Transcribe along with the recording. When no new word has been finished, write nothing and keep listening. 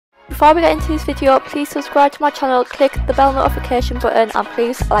Before we get into this video, please subscribe to my channel, click the bell notification button, and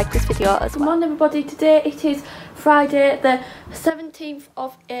please like this video as well. Good morning everybody, today it is Friday the 17th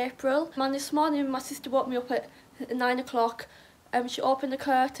of April. Man, this morning my sister woke me up at 9 o'clock. She opened the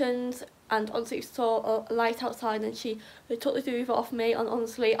curtains and honestly it was so light outside, and she took the duvet off me, and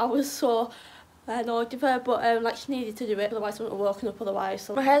honestly I was so annoyed with her, but like she needed to do it, otherwise I wouldn't have woken up otherwise.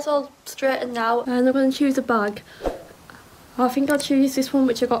 So my hair's all straightened now and I'm going to choose a bag. I think I'll choose this one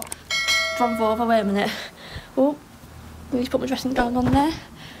which I got from Volvo. Wait a minute. Oh, I need to put my dressing gown on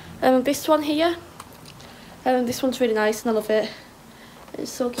there. This one here. This one's really nice and I love it.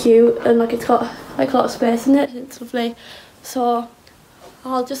 It's so cute and like it's got like a lot of space in it. It's lovely. So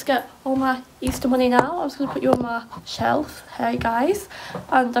I'll just get all my Easter money now. I'm just going to put you on my shelf. Hey guys.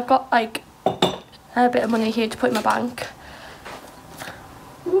 And I've got like a bit of money here to put in my bank.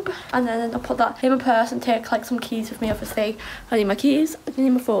 And then I'll put that in my purse and take like some keys with me, obviously. I need my keys, I need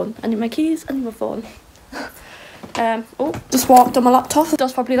my phone, I need my keys, I need my phone. Oh, just walked on my laptop.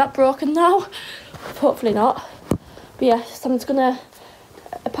 That's probably that broken now. Hopefully not. But yeah, so I'm just gonna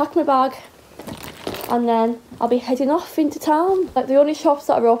pack my bag and then I'll be heading off into town. Like the only shops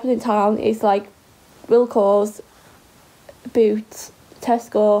that are open in town is like Wilko's, Boots,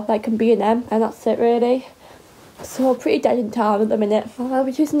 Tesco, like and B&M, and that's it really. So pretty dead in town at the minute. I'll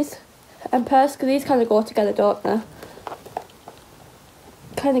be choosing this purse because these kind of go together, don't they?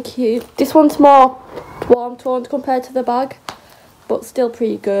 Kind of cute. This one's more warm toned compared to the bag, but still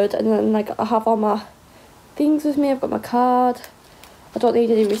pretty good. And then like I have all my things with me. I've got my card. I don't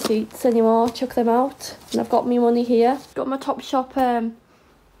need any receipts anymore. Chuck them out. And I've got my money here. Got my Topshop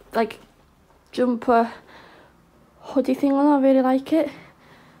like jumper hoodie thing on. I really like it.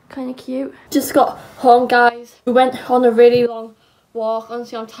 Kind of cute. Just got home, guys. We went on a really long walk.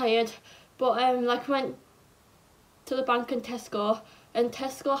 Honestly, I'm tired, but like we went to the bank and Tesco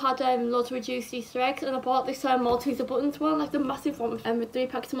had loads of reduced Easter eggs, and I bought this Malteser buttons one, like the massive one, with 3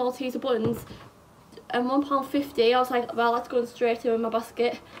 packets of Malteser buttons and £1.50. I was like, well, that's going straight in my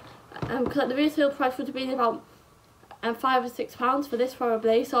basket, because like the retail price would have been about £5 or £6 for this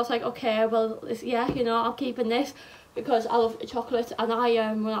probably. So I was like, okay, well, yeah, you know, I'm keeping this, because I love chocolate and I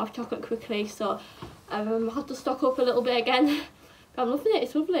run out of chocolate quickly, so I have to stock up a little bit again. But I'm loving it,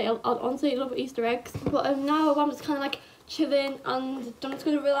 it's lovely. I honestly love Easter eggs. But now I'm just kind of like chilling and I'm just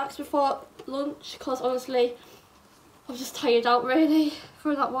going to relax before lunch, because honestly I'm just tired out really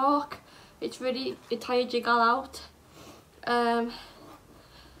for that walk. It's really tired jiggle out. So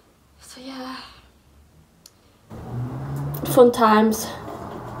yeah, fun times.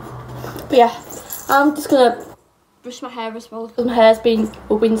 But yeah, I'm just going to brush my hair as well because my hair's been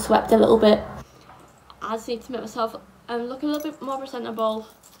windswept a little bit. I just need to make myself look a little bit more presentable,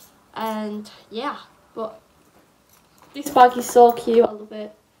 and yeah. But this bag is so cute, I love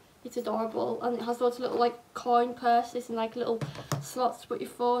it. It's adorable, and it has lots of little like coin purses and like little slots to put your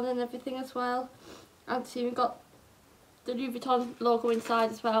phone and everything as well. And so you've got the Louis Vuitton logo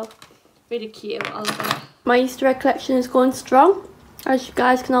inside as well. Really cute, I love it. My Easter egg collection is going strong, as you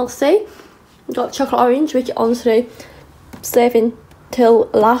guys can all see. I've got chocolate orange, which honestly saving till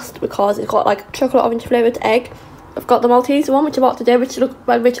last because it's got like chocolate orange flavoured egg. I've got the Malteser one, which I bought today, which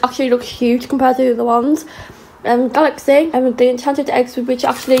actually looks huge compared to the other ones. Galaxy and the enchanted eggs, which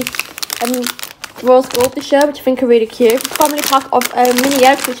actually rose gold this year, which I think are really cute. Family pack of mini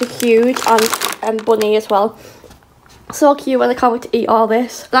eggs, which are huge, and bunny as well. So cute, and I can't wait to eat all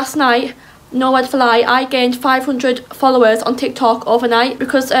this. Last night, no word for lie, I gained 500 followers on TikTok overnight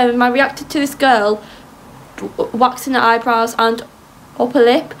because I reacted to this girl waxing her eyebrows and upper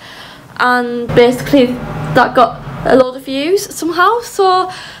lip, and basically that got a load of views somehow. So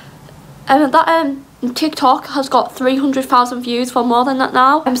that TikTok has got 300,000 views, for more than that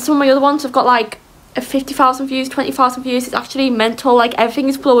now. Some of my other ones have got like 50,000 views, 20,000 views. It's actually mental. Like everything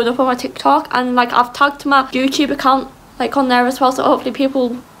is blowing up on my TikTok, and like I've tagged my YouTube account like on there as well, so hopefully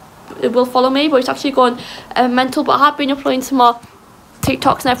people will follow me. But it's actually going mental. But I have been uploading some more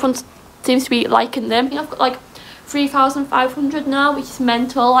TikToks and everyone seems to be liking them. I think I've got like 3,500 now, which is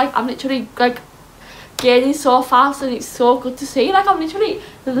mental. Like I'm literally like gaining so fast, and it's so good to see. Like I'm literally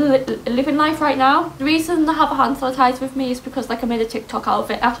living life right now. The reason I have a hand sanitizer with me is because like I made a TikTok out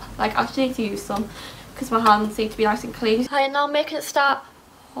of it. I actually need to use some because my hands need to be nice and clean. I am now making a start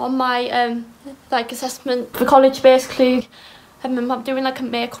on my like assessment for college basically. I'm doing like a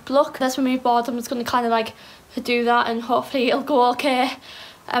makeup look. That's when we board. I'm just going to kind of like do that, and hopefully it'll go okay.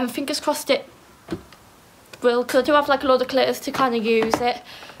 Fingers crossed it will, because I do have like a load of glitters to kind of use it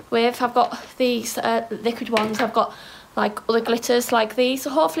with. I've got these liquid ones, I've got like other glitters like these,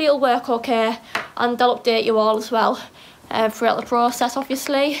 so hopefully it'll work okay, and I'll update you all as well throughout the process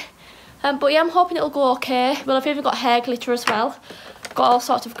obviously. But yeah, I'm hoping it'll go okay. Well, I've even got hair glitter as well. Got all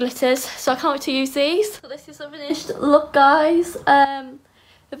sorts of glitters, so I can't wait to use these. So this is the finished look, guys.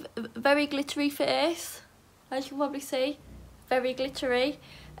 Very glittery face, as you can probably see. Very glittery.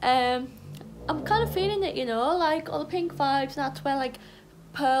 I'm kind of feeling it, you know, like all the pink vibes, and I had to wear like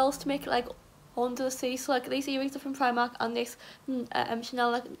pearls to make it like under the sea. So like these earrings are from Primark, and this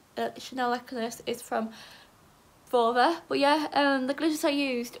Chanel necklace is from Fora. But yeah, the glitters I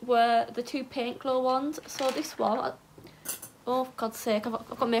used were the two paint glow ones. So this one, oh for God's sake,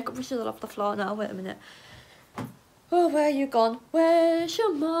 I've got makeup brushes all off the floor now. Wait a minute. Oh, where you gone? Where's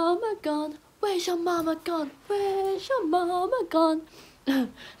your mama gone? Where's your mama gone? Where's your mama gone?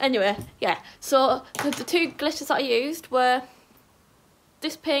 Anyway, yeah, so the two glitters that I used were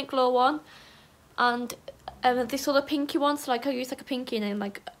this paint glow one and this other pinky one. So like I used like a pinky and then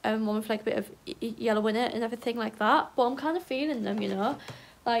like one with like a bit of yellow in it and everything like that. But I'm kind of feeling them, you know,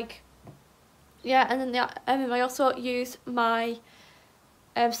 like, yeah. And then I also used my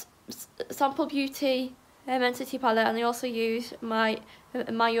Sample Beauty Entity palette, and I also used my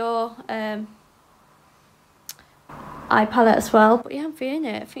Mayo eye palette as well. But yeah, I'm feeling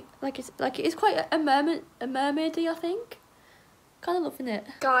it. I think it is quite a mermaidy, I think. Kind of loving it.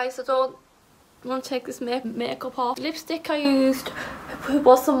 Guys, I don't want to take this makeup off. Lipstick I used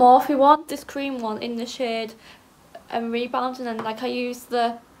was the Morphe one, this cream one in the shade Rebound, and then like I used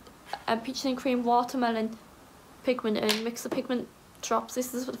the peaches and cream watermelon pigment and mixed the pigment drops.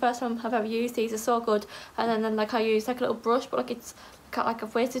 This is the first time I've ever used these. They're so good. And then like I used like a little brush, but like it's like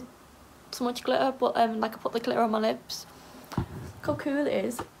I've wasted so much glitter, but like I put the glitter on my lips. Look how cool it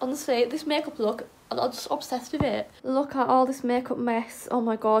is. Honestly, this makeup look, I'm just obsessed with it. Look at all this makeup mess. Oh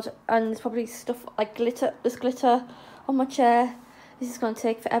my god. And there's probably stuff like glitter. There's glitter on my chair. This is going to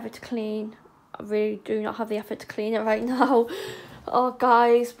take forever to clean. I really do not have the effort to clean it right now. Oh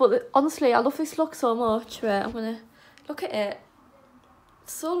guys, but honestly, I love this look so much. Right, I'm gonna look at it.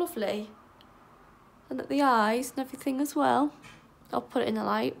 It's so lovely. And at the eyes and everything as well. I'll put it in the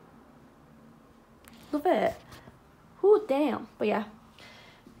light. Love it. Oh damn. But yeah,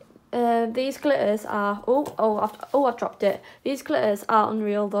 these glitters are I've dropped it. These glitters are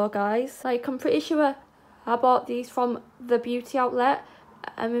unreal though, guys. Like I'm pretty sure I bought these from the beauty outlet.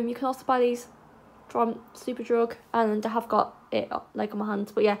 You can also buy these from Superdrug, and I have got it like on my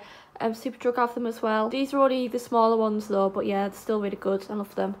hands. But yeah, Superdrug have them as well. These are only the smaller ones though, but yeah, they're still really good. I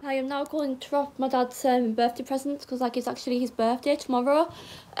love them. I am now going to wrap my dad's birthday presents, because like it's actually his birthday tomorrow.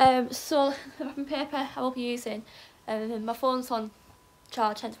 So the wrapping paper I will be using, my phone's on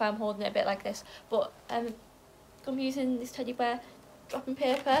charge, hence why I'm holding it a bit like this. But I'm using this teddy bear wrapping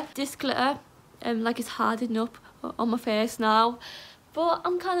paper. This glitter like it's hardening up on my face now. But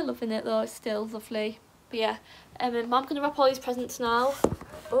I'm kind of loving it though, it's still lovely. But yeah, I'm gonna wrap all these presents now.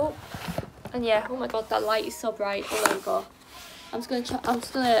 Oh, and yeah, oh my god, that light is so bright. Oh, there we go. I'm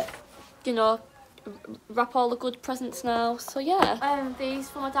just gonna, you know, wrap all the good presents now. So yeah, these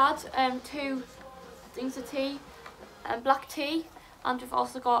for my dad, 2 things of tea, black tea, and we've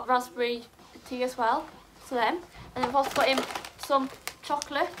also got raspberry tea as well. So them, and then we've also got him some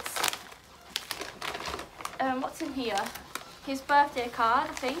chocolates. What's in here? His birthday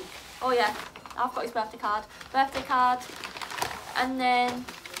card, I think. Oh yeah, I've got his birthday card. Birthday card. And then,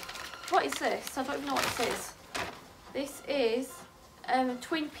 what is this? I don't even know what this is. This is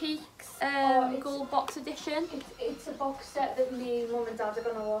Twin Peaks Gold Box Edition. It's a box set that me, mum and dad are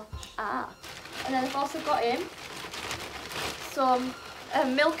going to watch. Ah. And then I've also got him some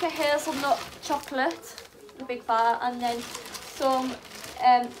Milka hazelnut chocolate, a big bar, and then some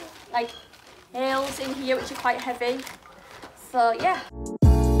like ales in here, which are quite heavy. So yeah.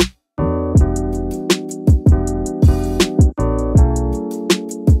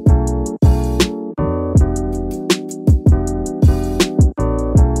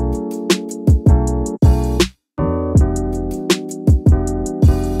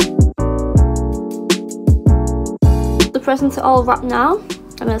 The presents are all wrapped now.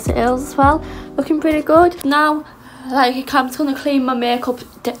 I'm gonna say ales as well. Looking pretty good. Now, like I'm just gonna clean my makeup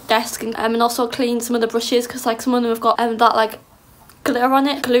desk and also clean some of the brushes, because like some of them have got that like glitter on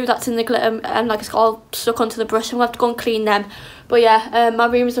it, glue that's in the glitter, and like it's all stuck onto the brush. I'm gonna have to go and clean them. But yeah, my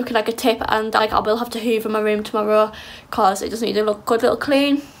room is looking like a tip, and like I will have to hoover my room tomorrow because it does need a good little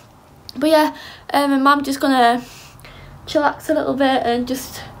clean. But yeah, I'm just gonna chillax a little bit and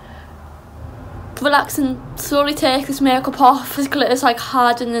just relax and slowly take this makeup off. This glitter's like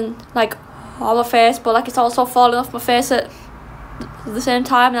hardening like on my face, but like it's also falling off my face at the same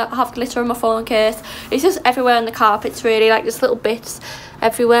time. I have glitter on my phone case. It's just everywhere on the carpets, really, like just little bits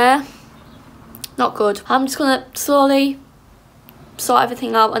everywhere. Not good. I'm just gonna slowly sort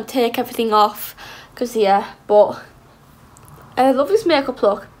everything out and take everything off, because yeah, but I love this makeup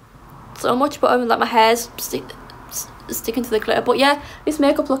look so much, but like my hair's sticking to the glitter. But yeah, this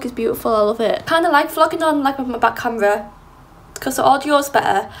makeup look is beautiful. I love it. Kind of like vlogging on like with my back camera, because the audio is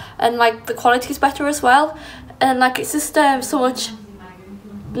better and like the quality is better as well, and like it's just so much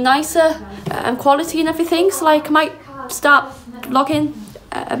nicer and quality and everything. So like I might start vlogging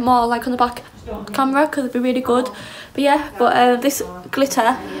more like on the back camera, because it'd be really good. But yeah, but this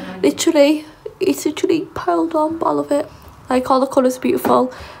glitter it's literally piled on, but I love it. Like all the colours are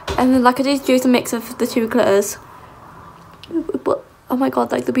beautiful, and then like I did use a mix of the two glitters, but oh my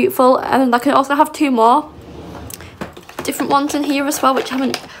god, like they're beautiful. And like I also have 2 more different ones in here as well, which I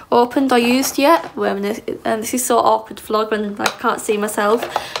haven't opened or used yet. And this is so awkward to vlog when like, I can't see myself.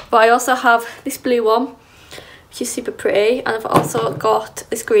 But I also have this blue one, which is super pretty, and I've also got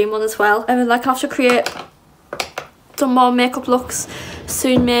this green one as well. And like I have to create some more makeup looks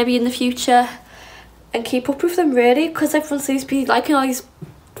soon, maybe in the future, and keep up with them really, because everyone seems to be liking all these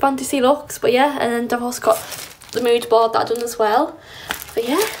fantasy looks. But yeah, and then I've also got the mood board that I've done as well. But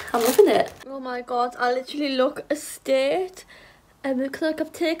yeah, I'm loving it. Oh my god, I literally look a state. Because like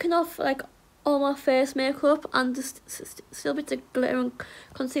I've taken off like all my face makeup and just still bits of glitter and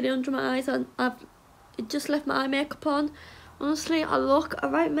concealer under my eyes, and I've just left my eye makeup on. Honestly, I look a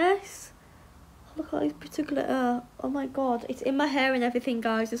right mess. Look at all these bits of glitter. Oh my god, it's in my hair and everything,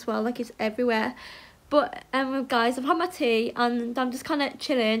 guys, as well. Like it's everywhere. But guys, I've had my tea and I'm just kind of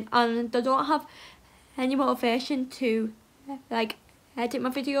chilling, and I don't have any motivation to like edit my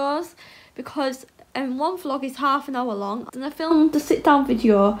videos, because one vlog is half an hour long and I filmed the sit down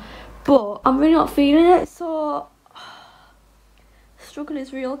video, but I'm really not feeling it. So struggle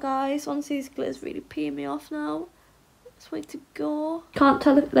is real, guys. Honestly, this glitter's really peeing me off now. Just wait to go. Can't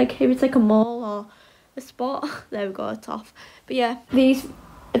tell if like here it's like a mole or a spot. There we go, it's off. But yeah, these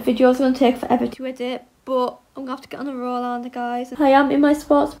videos are going to take forever to edit, but I'm going to have to get on a roll, aren't I, guys? I am in my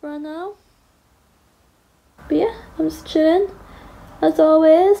sports bra now. But yeah, I'm just chilling as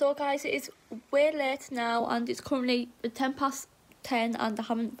always. So guys, it is way late now and it's currently 10:10 and I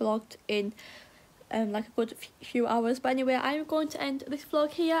haven't vlogged in like a good few hours. But anyway, I'm going to end this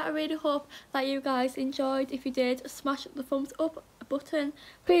vlog here. I really hope that you guys enjoyed. If you did, smash the thumbs up button.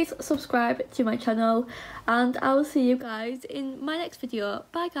 Please subscribe to my channel, and I will see you guys in my next video.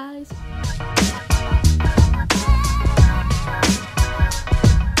 Bye guys.